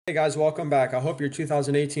Hey guys, welcome back. I hope your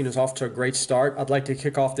 2018 is off to a great start. I'd like to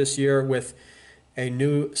kick off this year with a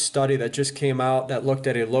new study that just came out that looked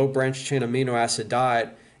at a low branch chain amino acid diet,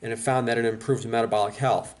 and it found that it improved metabolic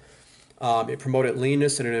health. It promoted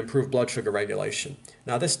leanness and it improved blood sugar regulation.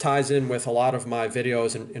 Now this ties in with a lot of my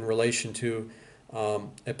videos in relation to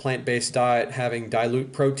a plant-based diet having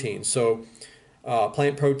dilute proteins. So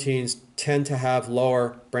plant proteins tend to have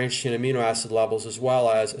lower branched chain amino acid levels as well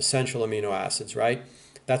as essential amino acids, right?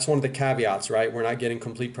 That's one of the caveats, right? We're not getting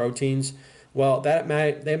complete proteins. Well, that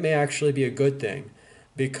may actually be a good thing,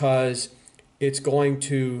 because it's going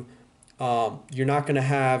to you're not going to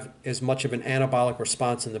have as much of an anabolic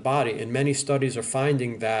response in the body. And many studies are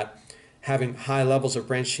finding that having high levels of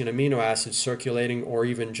branched chain amino acids circulating, or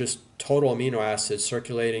even just total amino acids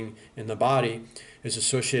circulating in the body, is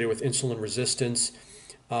associated with insulin resistance,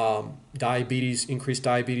 diabetes, increased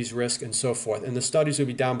diabetes risk, and so forth. And the studies will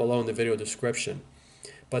be down below in the video description.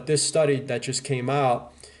 But this study that just came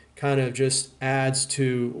out kind of just adds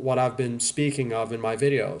to what I've been speaking of in my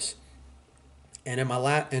videos. And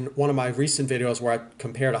in one of my recent videos where I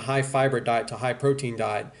compared a high fiber diet to high protein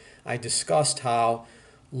diet, I discussed how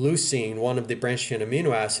leucine, one of the branched chain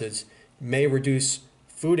amino acids, may reduce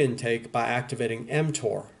food intake by activating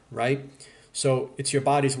mTOR, right? So it's your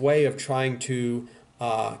body's way of trying to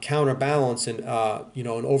counterbalance an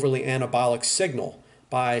overly anabolic signal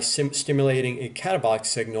by stimulating a catabolic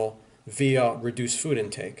signal via reduced food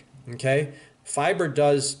intake. Okay,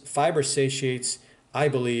 fiber satiates, I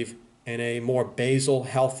believe, in a more basal,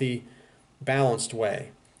 healthy, balanced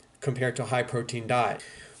way compared to a high protein diet.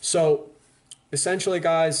 So essentially,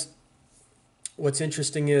 guys, what's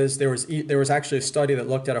interesting is there was actually a study that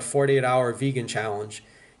looked at a 48-hour vegan challenge,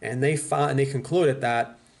 and they concluded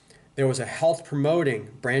that there was a health promoting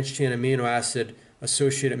branched chain amino acid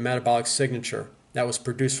associated metabolic signature that was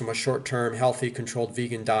produced from a short-term healthy controlled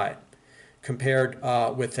vegan diet compared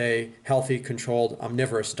with a healthy controlled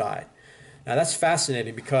omnivorous diet. Now that's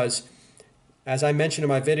fascinating because, as I mentioned in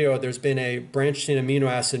my video, there's been a branched chain amino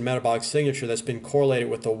acid metabolic signature that's been correlated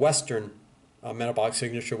with the Western metabolic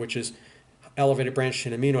signature, which is elevated branched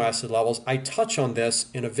chain amino acid levels. I touch on this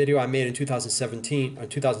in a video I made in 2016,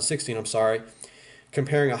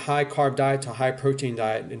 comparing a high carb diet to a high protein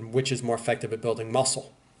diet and which is more effective at building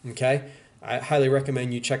muscle. Okay, I highly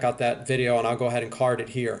recommend you check out that video, and I'll go ahead and card it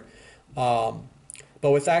here. But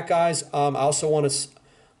with that, guys, I also want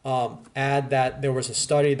to add that there was a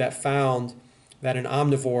study that found that in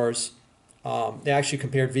omnivores, they actually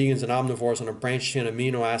compared vegans and omnivores on a branched chain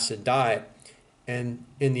amino acid diet. And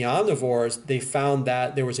in the omnivores, they found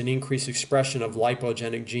that there was an increased expression of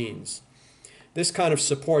lipogenic genes. This kind of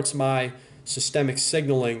supports my systemic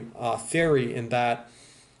signaling theory, in that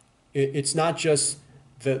it's not just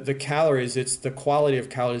the calories, it's the quality of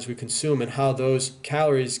calories we consume and how those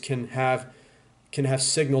calories can have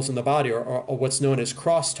signals in the body, or what's known as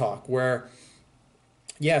crosstalk, where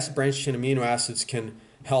yes, branched chain amino acids can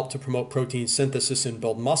help to promote protein synthesis and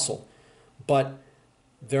build muscle, but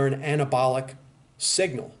they're an anabolic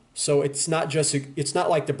signal. So it's not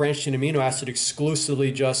like the branched chain amino acid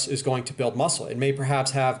exclusively just is going to build muscle. It may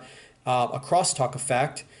perhaps have a crosstalk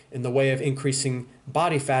effect in the way of increasing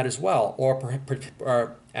body fat as well, or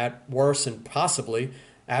at worst and possibly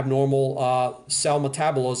abnormal cell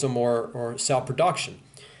metabolism or cell production.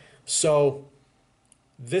 So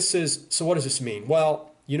what does this mean?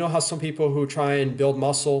 Well, you know how some people who try and build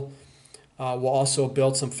muscle will also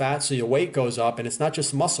build some fat, so your weight goes up, and it's not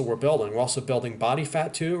just muscle we're building, we're also building body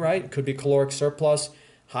fat too, right? It could be caloric surplus,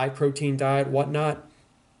 high protein diet, whatnot.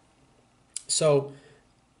 So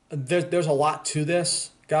there's a lot to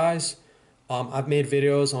this, guys. I've made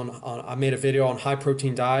videos I made a video on high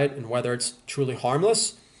protein diet and whether it's truly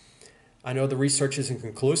harmless. I know the research isn't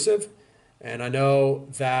conclusive, and I know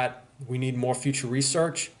that we need more future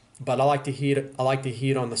research, but I like to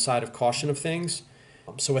heed on the side of caution of things.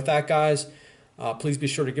 So with that, guys, please be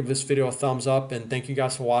sure to give this video a thumbs up, and thank you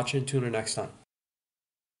guys for watching. Tune in next time.